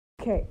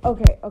Okay.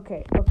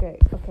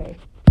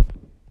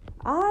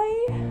 I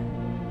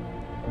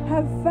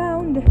have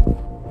found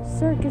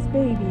Circus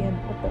Baby and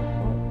what?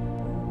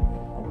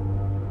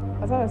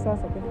 I thought I saw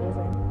something for a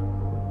second.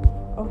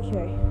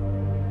 Okay.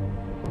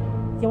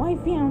 So I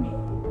found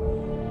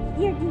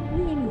Circus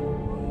Baby.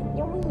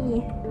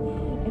 Yummy.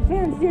 I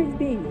found Circus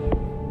Baby.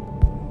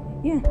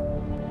 Yeah.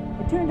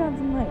 I turned on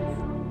some lights.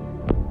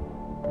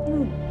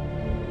 I'm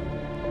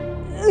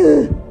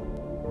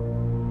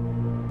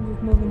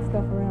just moving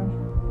stuff around.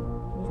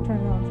 Just turn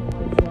it on so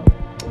it's slow.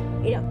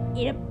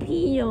 It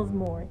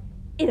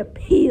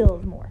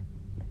appeals more.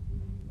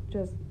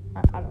 Just,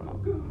 I don't know.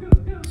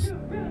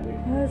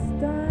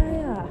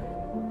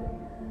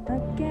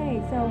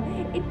 Okay, so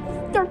it's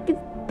Circus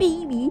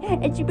Baby,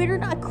 and you better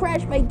not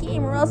crash my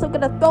game or else I'm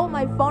gonna throw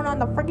my phone on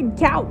the freaking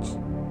couch.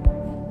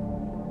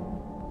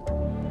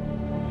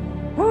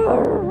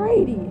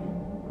 Alrighty.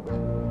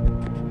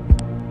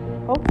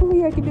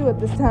 Hopefully I can do it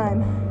this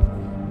time.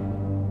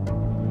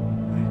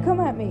 Come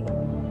at me.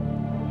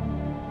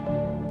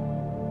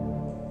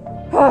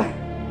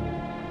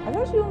 I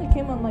thought she only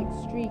came on like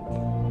streak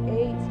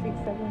 8, streak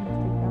 7,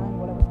 streak 9,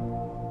 whatever.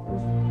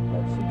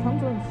 But she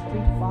comes on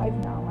streak 5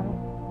 now. I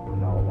don't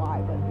know why,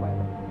 but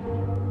whatever.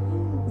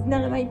 It's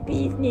none of my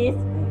business.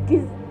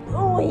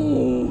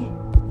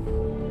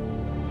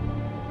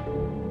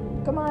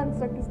 Come on,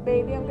 Circus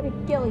Baby. I'm gonna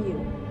kill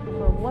you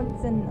for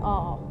once and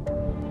all.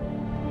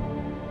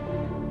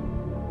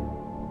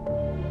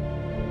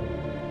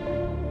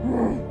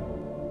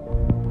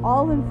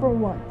 All in for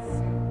once.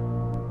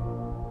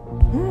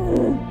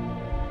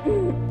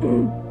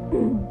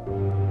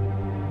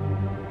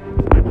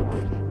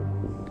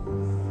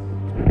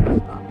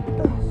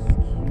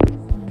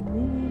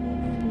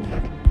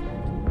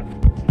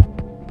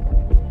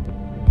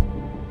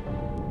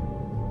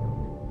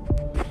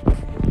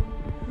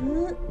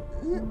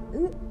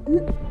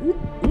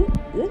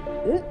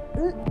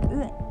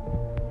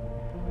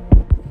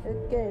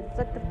 Okay,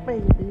 Circus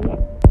Baby.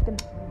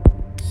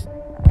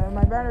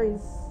 My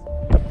battery's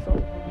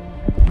short.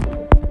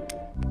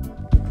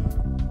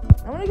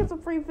 I'm gonna get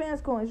some free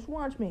fans coins. Just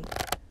watch me.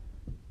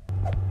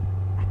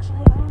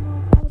 Actually, I don't know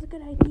if that was a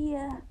good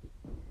idea,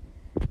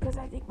 because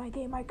I think my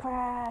game might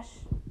crash.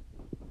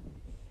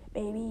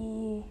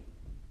 Maybe.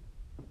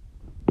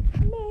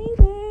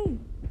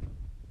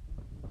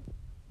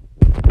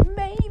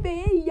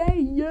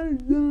 Yeah.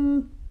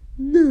 No.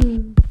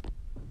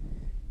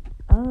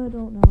 I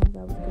don't know if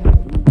that was good.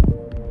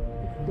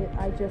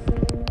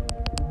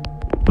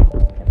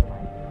 Never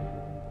mind.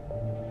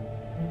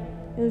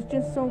 It was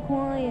just so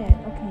quiet.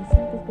 Okay,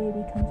 Circus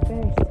Baby comes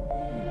first.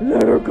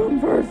 Let her come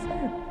first.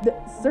 The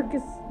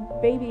Circus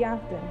Baby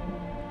Afton.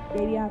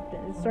 Baby Afton.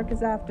 It's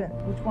Circus Afton.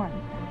 Which one?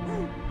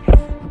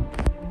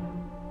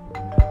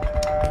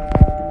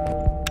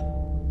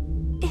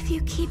 If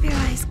you keep your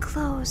eyes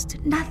closed,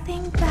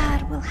 nothing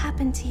bad will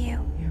happen to you.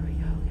 Here we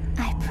go.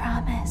 I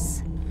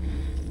promise.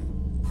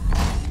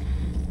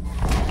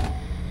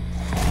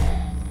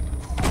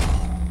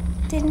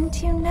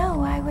 Didn't you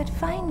know I would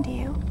find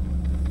you?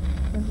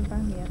 Hasn't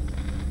found me yet.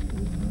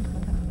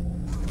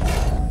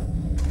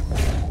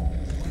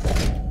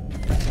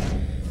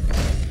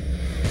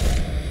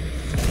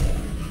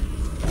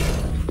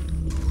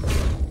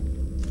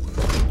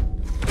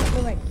 Go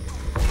away.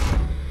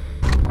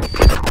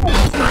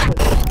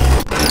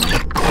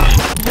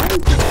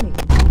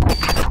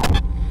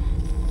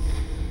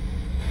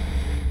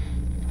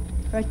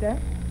 Right there.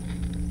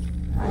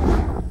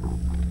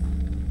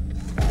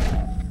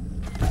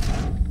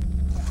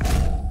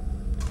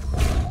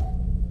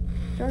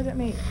 Charge at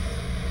me.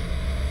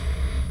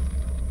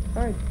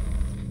 Sorry.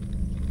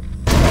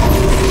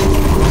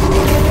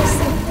 There's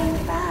something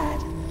bad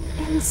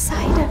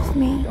inside of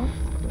me. Don't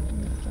click on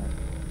that side.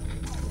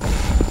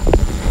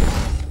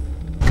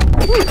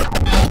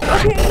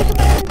 Okay,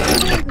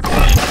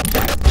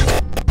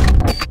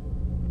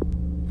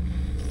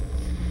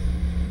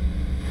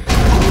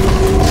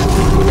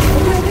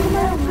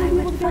 I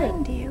would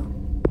find you.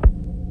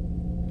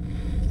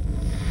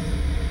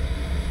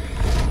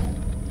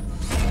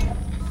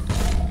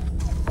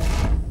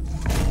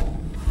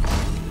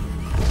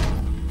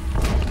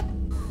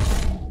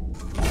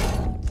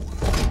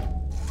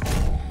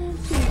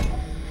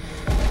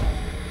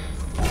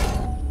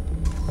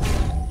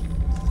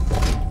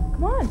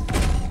 Come on.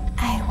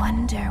 I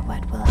wonder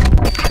what will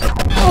happen.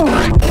 Oh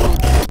my God.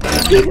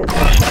 Jesus.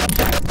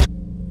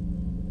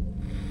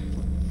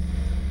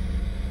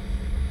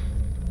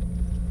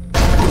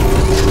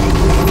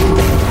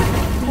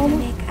 Want me to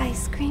make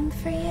ice cream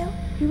for you?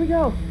 Here we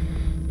go.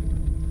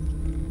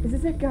 This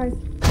is it, guys.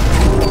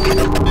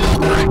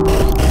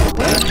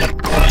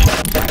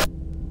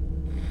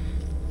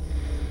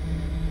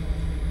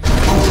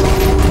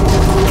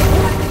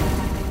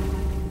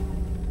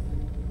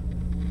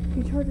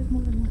 He charges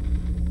more than one.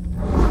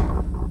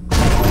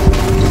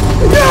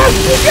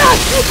 Yes!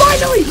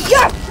 Finally!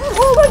 Yes!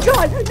 Oh my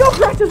God! No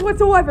crashes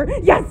whatsoever!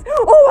 Yes!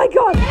 Oh my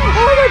God! Oh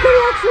my God! I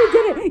actually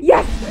did it!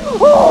 Yes!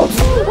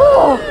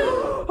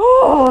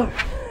 Oh!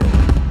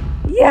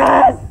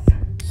 Yes!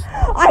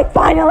 I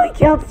finally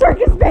killed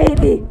Circus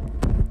Baby!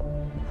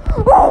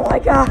 Oh my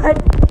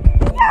god!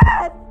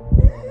 Yes!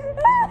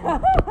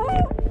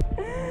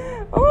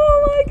 Oh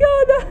my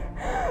god!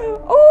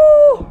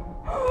 Oh!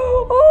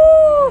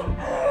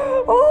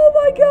 Oh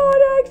my god!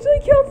 I actually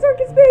killed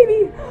Circus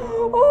Baby!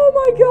 Oh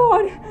my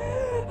god!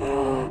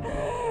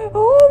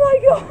 Oh my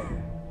god!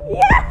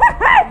 Yes!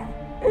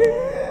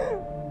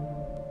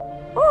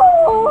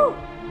 Oh!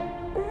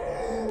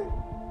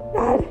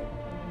 That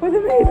was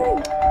amazing!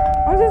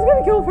 I'm just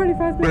gonna kill Freddy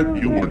Fazbear.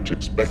 Bet you weren't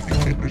expecting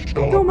me to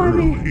show Don't up mind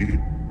me. early.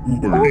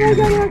 Oh my god,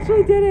 I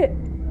actually did it!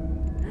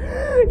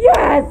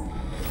 Yes!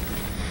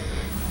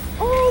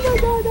 Oh my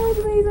god, that was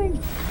amazing!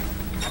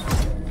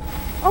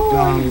 Oh,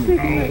 I'm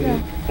shaking right now.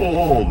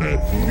 All that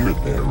fear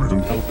there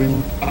isn't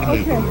helping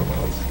either of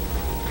us.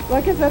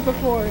 Like I said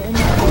before,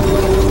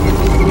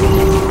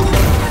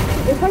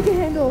 if I can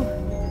handle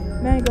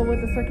Mango with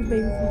the Circus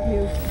Baby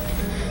CPU,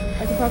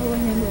 I can probably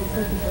handle the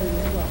Circus Baby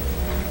as well.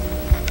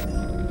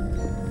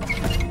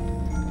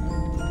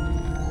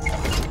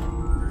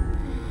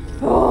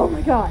 Oh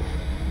my god!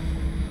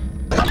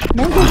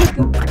 Mango with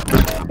the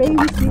Baby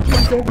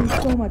CPU gave me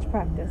so much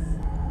practice.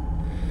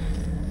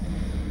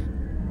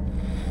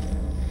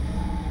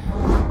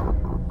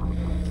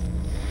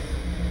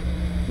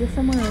 You're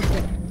somewhere right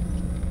there.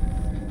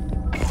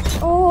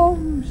 Oh,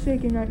 I'm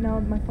shaking right now.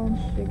 My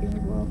phone's shaking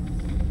as well.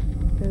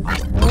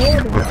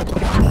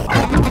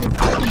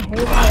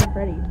 Hey,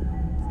 Freddy.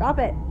 Stop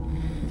it.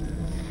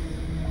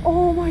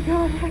 Oh my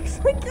god, I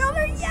actually killed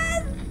her.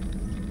 Yes!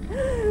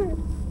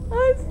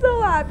 I'm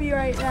so happy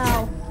right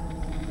now.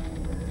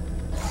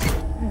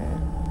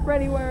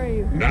 Freddy, where are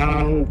you?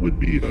 Now would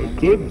be a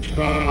good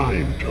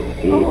time to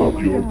hold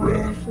your I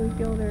breath. actually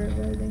killed her,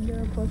 but I didn't get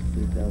her plus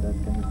suit though. That's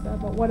kind of sad,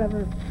 but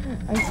whatever.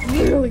 I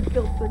literally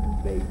killed Circus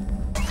Baby.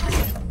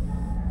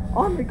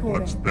 On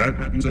recording. What's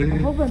that you say? I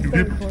hope I'm You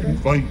still didn't recording.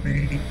 invite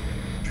me.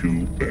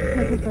 Too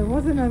Because if I bad.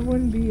 wasn't, I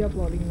wouldn't be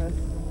uploading this.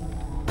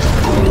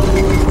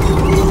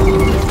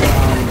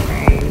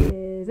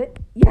 Is it?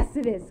 Yes,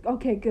 it is.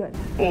 Okay, good.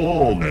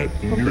 All that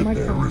fear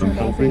there isn't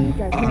helping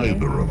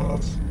either of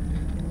us.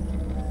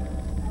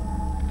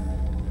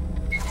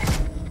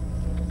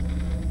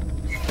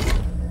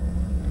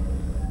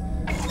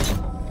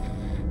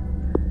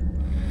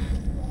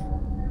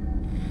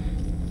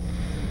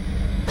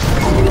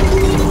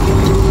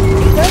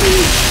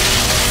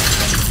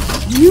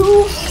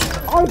 You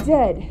are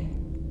dead.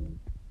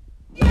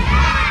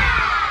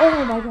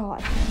 Oh my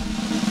god. I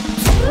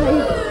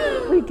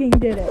freaking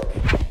did it.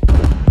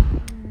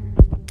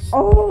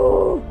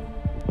 Oh.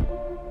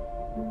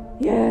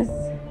 Yes.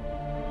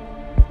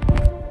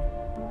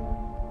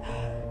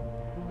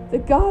 The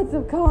gods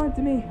have called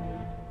to me.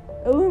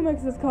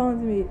 Illumix is calling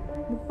to me.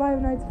 The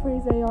Five Nights at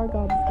Freddy's AR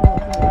gods is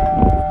calling to me.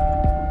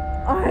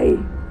 I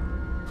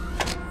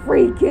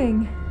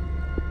freaking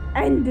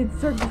ended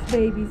Circus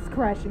Baby's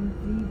crashing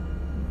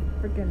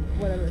freaking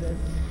whatever it is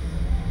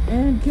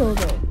and killed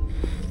it.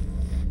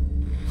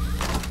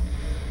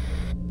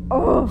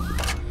 Oh,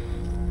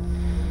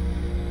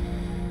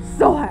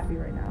 so happy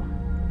right now.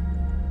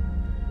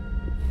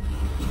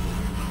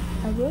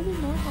 I will be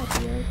more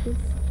happier if this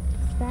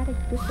static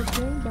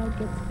disappearing bug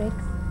gets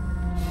fixed.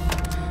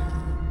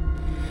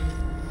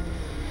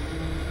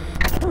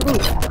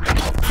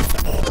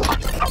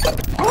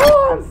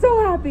 Oh, I'm so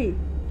happy.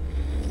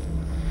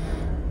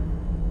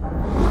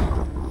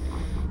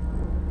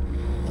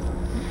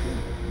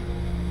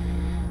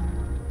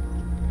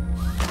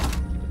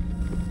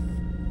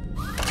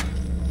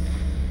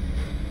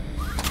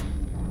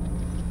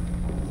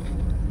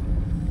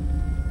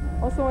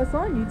 Also, I saw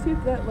on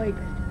YouTube that, like,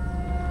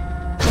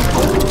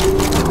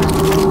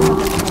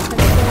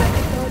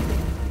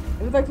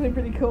 it was actually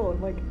pretty cool.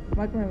 Like,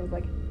 my friend was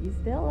like, you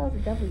still? That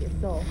was definitely your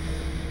soul.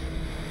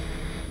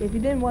 If you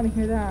didn't want to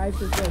hear that, I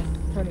suggest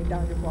turning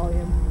down your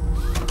volume.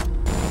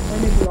 Or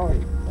maybe you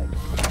already, like,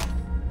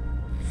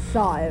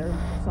 saw it or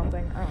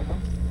something. I don't know.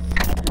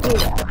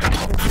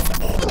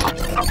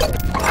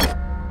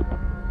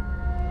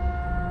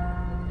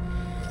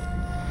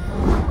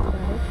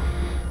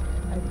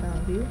 I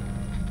found you.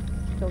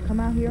 So come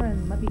out here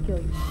and let me kill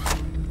you.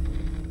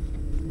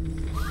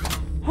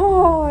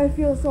 Oh, I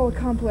feel so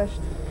accomplished.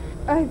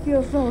 I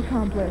feel so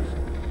accomplished.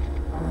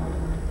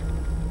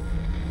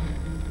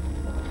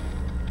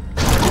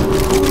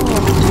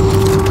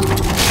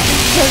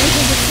 Every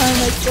single time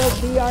I killed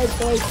B.I.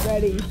 Boy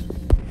Freddy.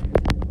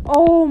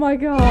 Oh my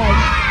god.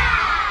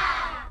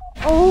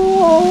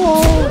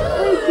 Oh,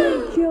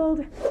 freaking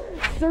killed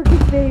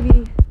Circus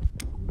Baby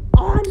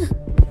on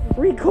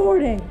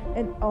recording.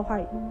 And oh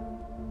hi.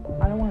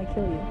 I don't want to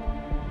kill you.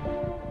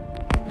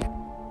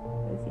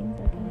 But it seems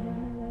like I have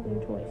no other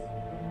choice.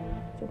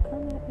 So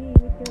come at me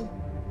with your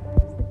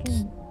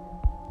freaking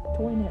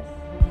toyness.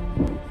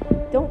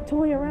 Don't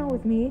toy around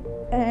with me.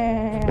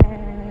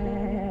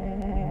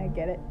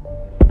 Get it?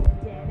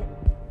 Get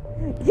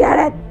it? Get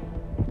it?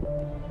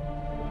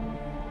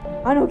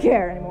 I don't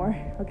care anymore.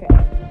 Okay.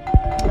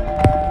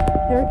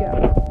 There we go.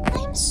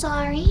 I'm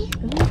sorry.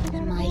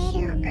 Am I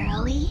here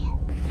early?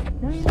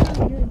 No, you're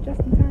not. You're just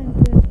in time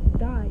to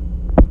die.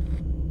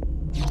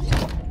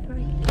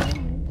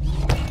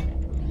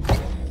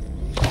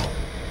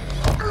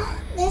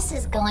 Oh, this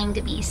is going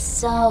to be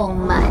so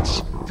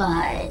much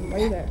fun. Are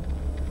you there?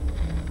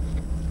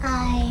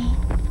 I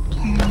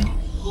can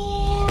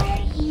hear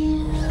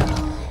you.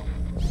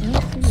 I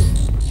don't see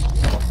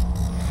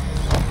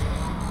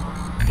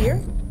you.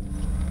 Here?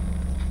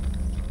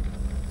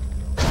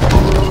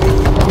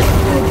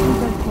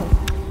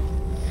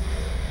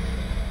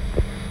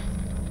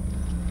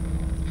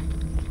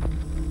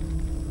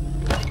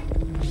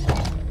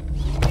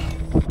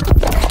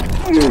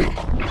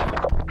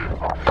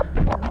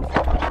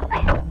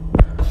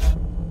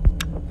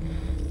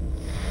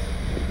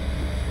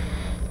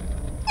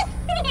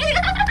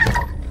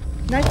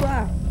 Nice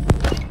laugh.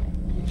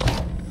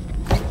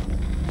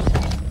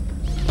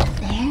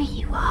 There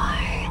you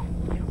are.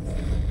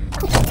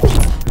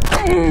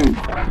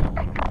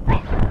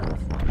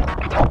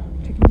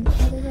 Chicken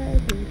powder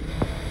ready.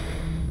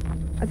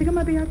 I think I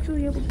might be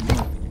actually able to do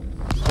it.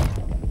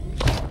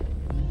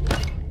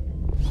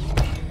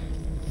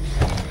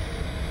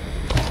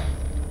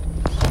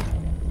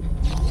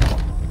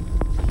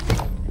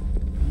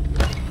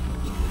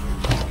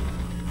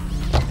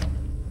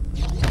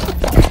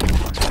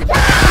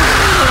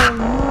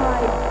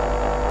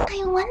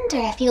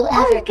 If you'll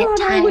ever get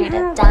tired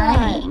of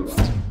dying.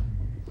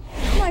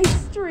 My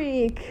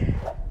streak.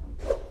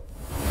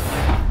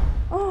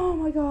 Oh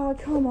my god,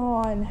 come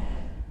on.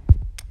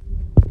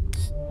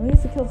 We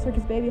used to kill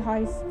Circus Baby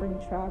High Spring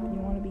Trap. You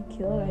want to be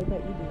killed? I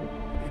bet you do.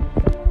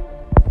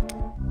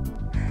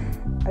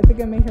 I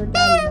think I made her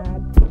daddy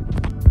mad.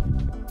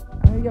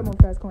 I'm gonna get more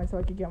fast coins so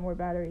I could get more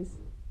batteries.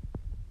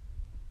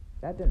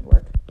 That didn't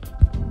work.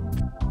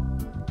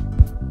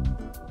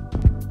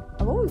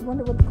 I've always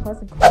wondered what the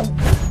classic coin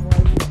system was.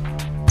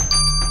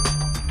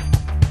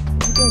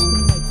 You guys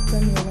can like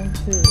send me a link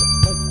to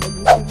like a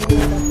YouTube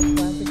video about the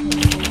classic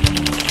conversation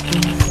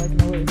so I can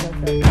know what it's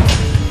like.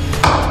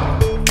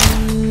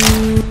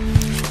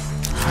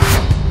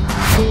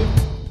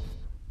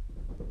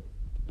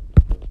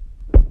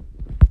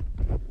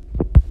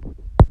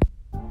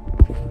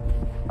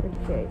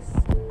 Okay,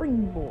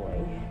 Spring Boy.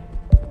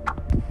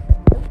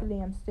 Hopefully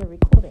I'm still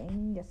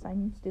recording. Yes,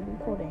 I'm still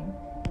recording.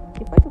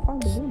 If I could find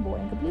Balloon Boy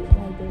and complete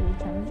my daily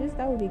challenges,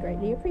 that would be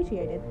greatly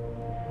appreciated.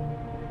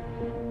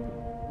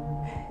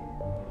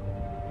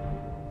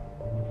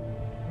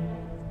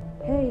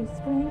 Hey,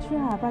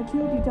 Springtrap, I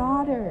killed your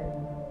daughter.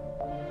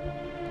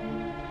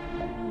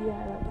 Yeah,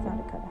 that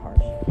sounded kind of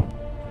harsh.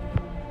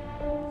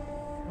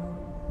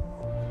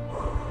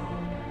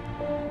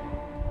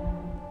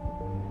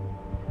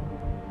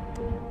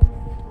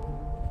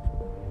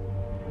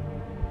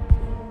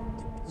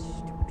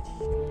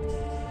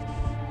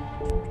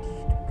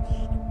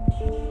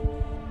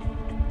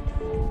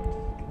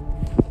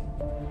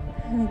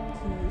 Okay,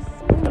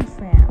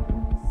 Springtrap.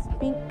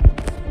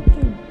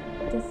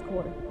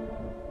 Discord.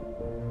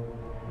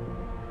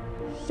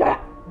 Shut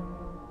up!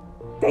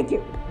 Thank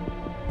you!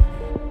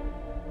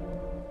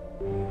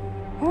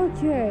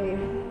 Okay,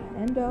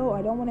 Endo,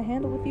 I don't want to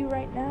handle with you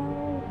right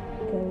now,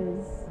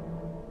 because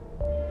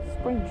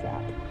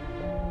Springtrap.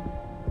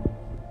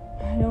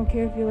 I don't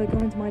care if you like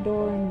come into my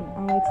door and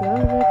I'll accept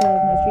it,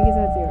 because my streak is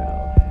at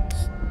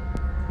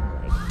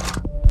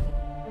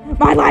 0.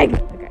 My leg!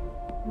 Okay.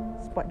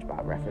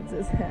 SpongeBob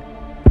references.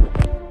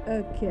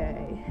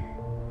 Okay.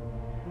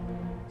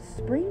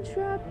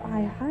 Springtrap,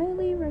 I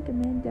highly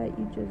recommend that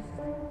you just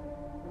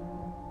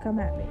come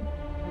at me.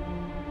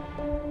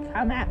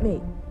 Come at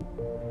me!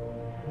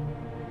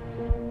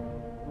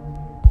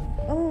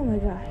 Oh my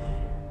gosh.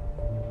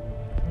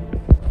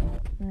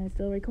 Am I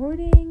still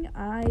recording?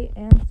 I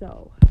am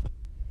so.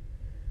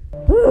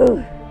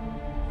 Whew.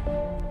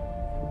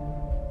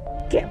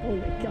 Can't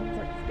believe I killed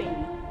Circus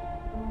Baby.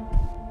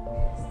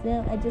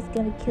 So I just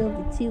gotta kill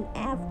the 2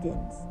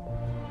 Aftons.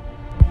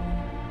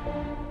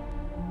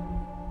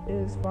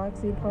 Is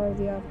Foxy part of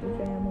the Afton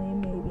family?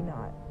 Maybe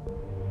not.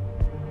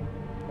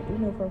 I do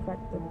know for a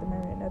fact that the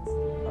Marionettes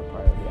are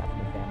part of the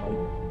Afton family.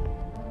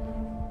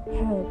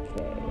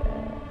 Okay.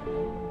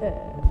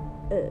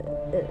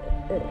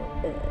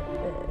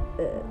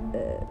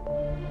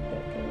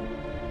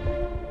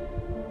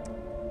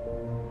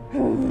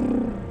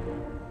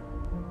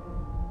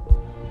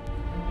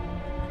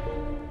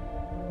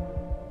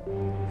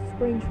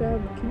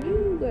 Springtrap, can you,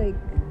 like,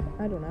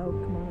 I don't know,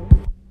 come on,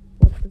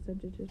 what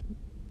percentage is...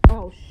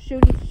 Oh,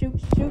 shoot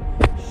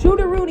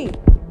a Rooney!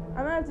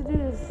 I'm gonna have to do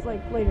this,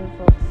 like, later,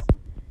 folks.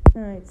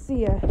 Alright,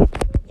 see ya.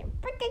 You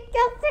freaking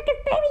killed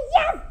Circus Baby,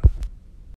 yes!